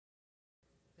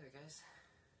Alright guys,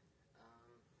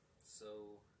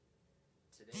 so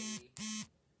today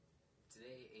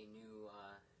a new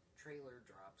trailer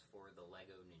drops for the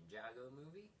Lego Ninjago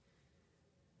movie,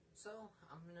 so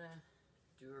I'm gonna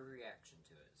do a reaction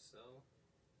to it. So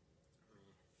I'm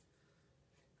gonna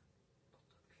hold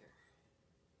up here,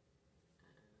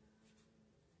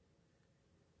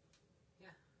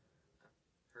 yeah,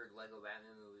 I've heard Lego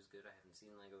Batman movie was good. I haven't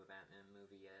seen Lego Batman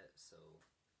movie yet, so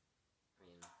I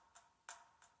mean,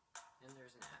 and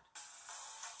there's an ad.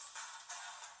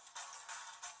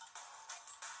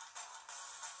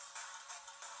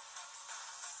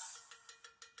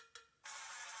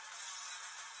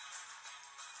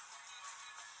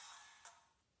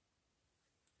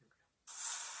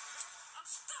 I'm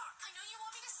stuck! I know you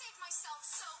want me to save myself,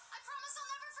 so I promise I'll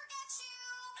never forget you!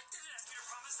 I didn't ask you to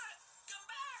promise that! Come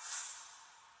back!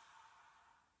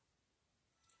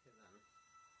 Okay then.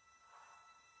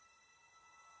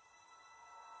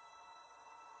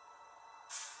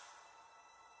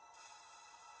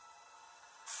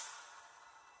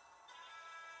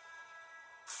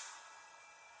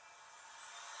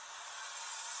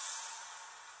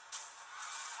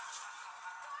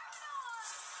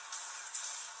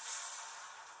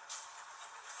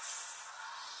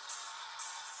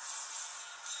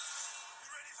 You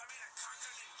ready for me to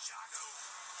conquer Ninjago?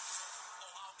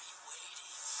 Oh, I'll be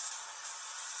waiting.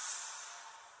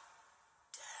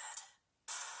 Dad.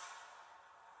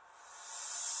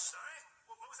 Sorry?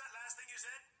 What was that last thing you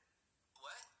said?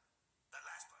 What? That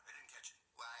last part. I didn't catch it.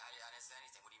 Well, I didn't say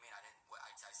anything. What do you mean? I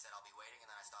said I'll be waiting, and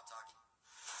then I stopped talking.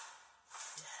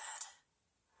 Dad.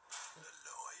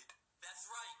 Lloyd. That's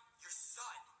right, your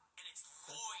son, and it's That's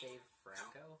Lloyd. Dave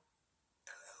Franco?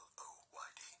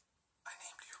 L-L-O-Y-D. I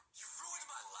named you. You ruined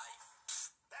my life.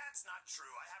 That's not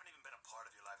true. I haven't even been a part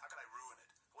of your life. How could I ruin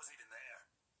it? I wasn't even there.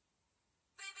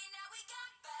 Baby, now we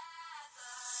got bad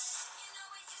love. You know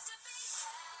it used to be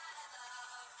bad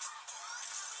love.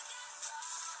 Now we got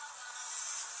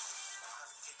problems. I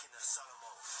have taken the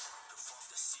Solomon to form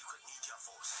the secret ninja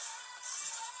force.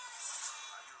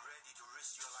 Are you ready to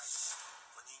risk your life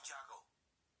for Ninjago?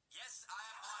 Yes, I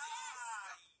am on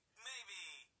it.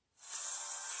 Maybe.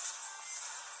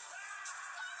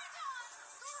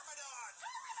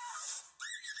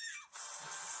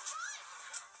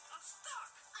 I'm stuck.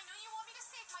 I know you want me to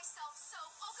save myself, so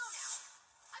I'll go now.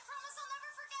 I promise I'll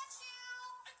never forget you!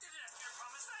 I didn't ask you to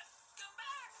promise that. Come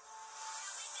back.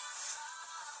 Now we got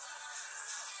problems, and I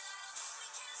don't think we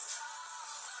can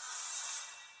solve them.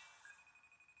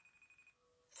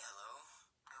 Hello,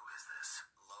 Who is this?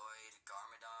 Lloyd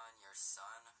Garmadon, your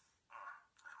son.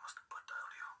 I must have butt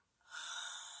dialed you.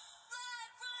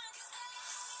 Blood run, 'cause baby,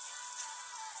 now we got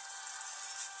bad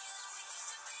love. You know it used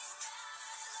to be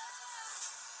bad love.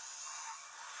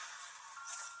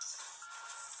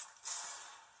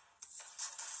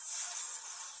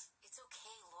 It's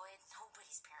okay, Lloyd.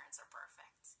 Nobody's parents are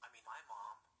perfect. I mean, my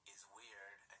mom is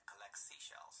weird and collects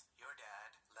seashells. Your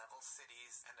dad levels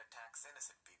cities and attacks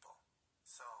innocent people.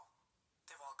 So,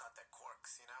 they've all got their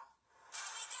quirks, you know?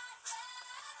 We got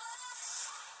bad love.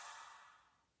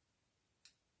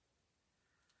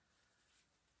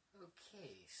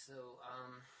 Okay, so,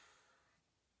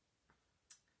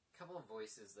 couple of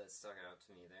voices that stuck out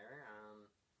to me there.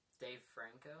 Dave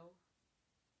Franco,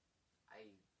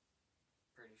 I'm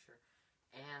pretty sure.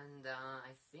 And,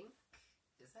 I think,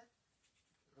 is that,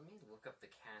 let me look up the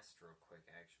cast real quick,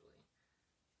 actually.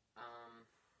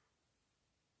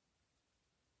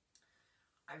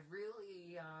 I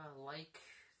really, like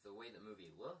the way the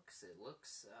movie looks. It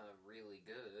looks, really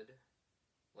good.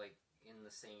 Like, in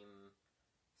the same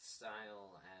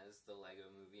style as the Lego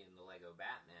movie and the Lego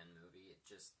Batman movie. It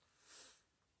just,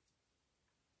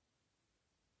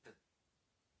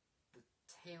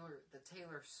 the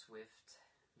Taylor Swift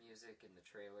music in the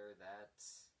trailer, that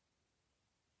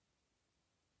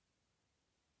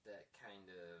kind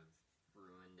of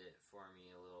ruined it for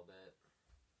me a little bit.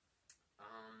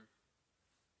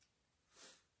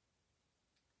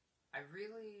 I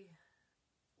really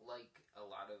like a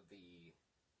lot of the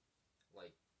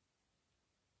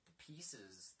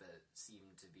pieces that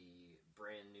seem to be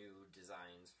brand new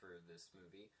designs for this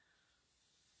movie.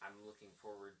 I'm looking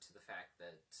forward to the fact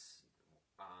that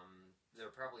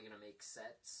they're probably going to make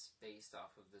sets based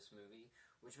off of this movie,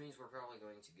 which means we're probably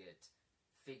going to get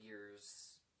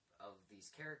figures of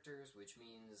these characters, which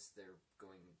means they're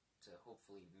going to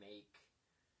hopefully make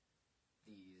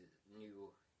these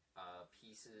new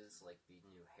pieces, like the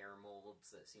new hair molds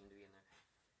that seem to be in there.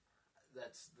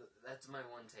 That's my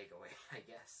one takeaway, I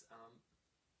guess.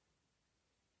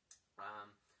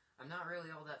 I'm not really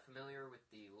all that familiar with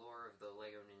the lore of the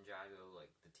Lego Ninjago,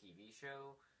 like the TV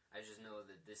show. I just know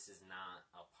that this is not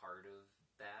a part of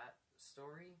that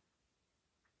story.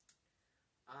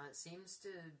 It seems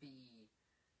to be...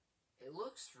 It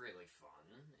looks really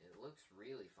fun. It looks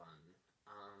really fun.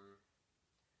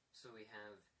 So we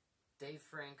have Dave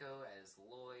Franco as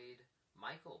Lloyd,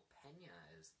 Michael Pena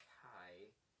as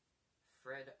Kai,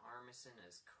 Fred Armisen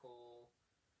as Cole,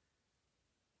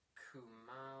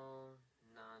 Kumao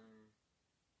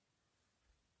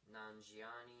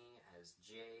Nanjiani as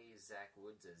Jay, Zach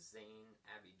Woods as Zane,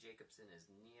 Abby Jacobson as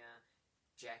Nia,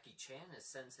 Jackie Chan as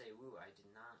Sensei Wu. I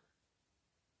did not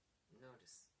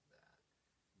notice that.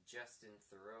 Justin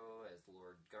Theroux as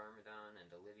Lord Garmadon,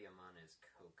 and Olivia Munn as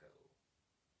Coco.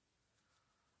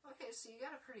 Okay, so you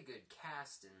got a pretty good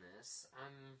cast in this.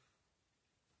 I'm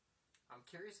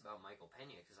curious about Michael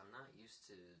Pena, because I'm not used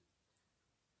to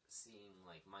seeing,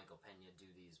 like, Michael Pena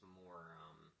do these more,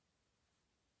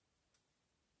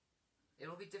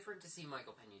 It'll be different to see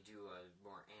Michael Pena do a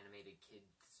more animated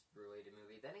kids-related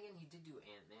movie. Then again, he did do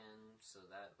Ant-Man, so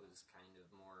that was kind of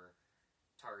more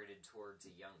targeted towards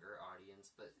a younger audience.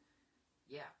 But,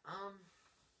 yeah, I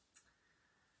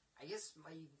guess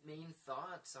my main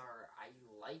thoughts are, I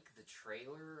like the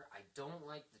trailer. I don't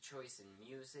like the choice in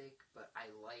music, but I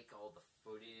like all the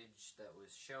footage that was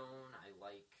shown. I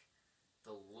like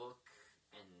the look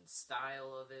and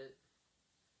style of it.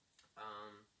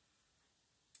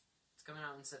 It's coming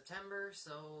out in September,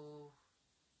 so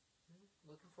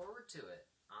looking forward to it,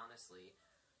 honestly.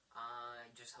 I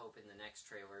just hope in the next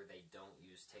trailer they don't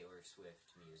use Taylor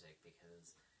Swift music,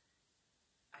 because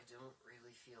I don't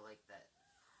really feel like that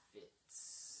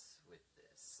fits with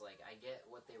this. Like, I get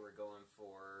what they were going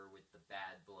for with the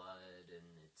bad blood, and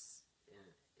it's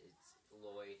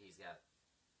Lloyd, he's got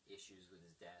issues with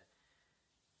his dad.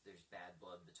 There's bad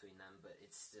blood between them, but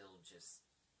it's still just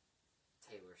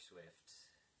Taylor Swift.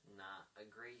 Not a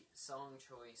great song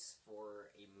choice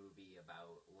for a movie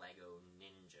about Lego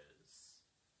ninjas.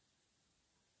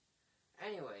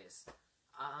 Anyways,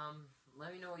 let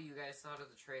me know what you guys thought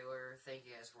of the trailer. Thank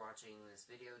you guys for watching this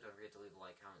video. Don't forget to leave a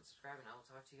like, comment, subscribe, and I will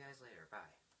talk to you guys later. Bye.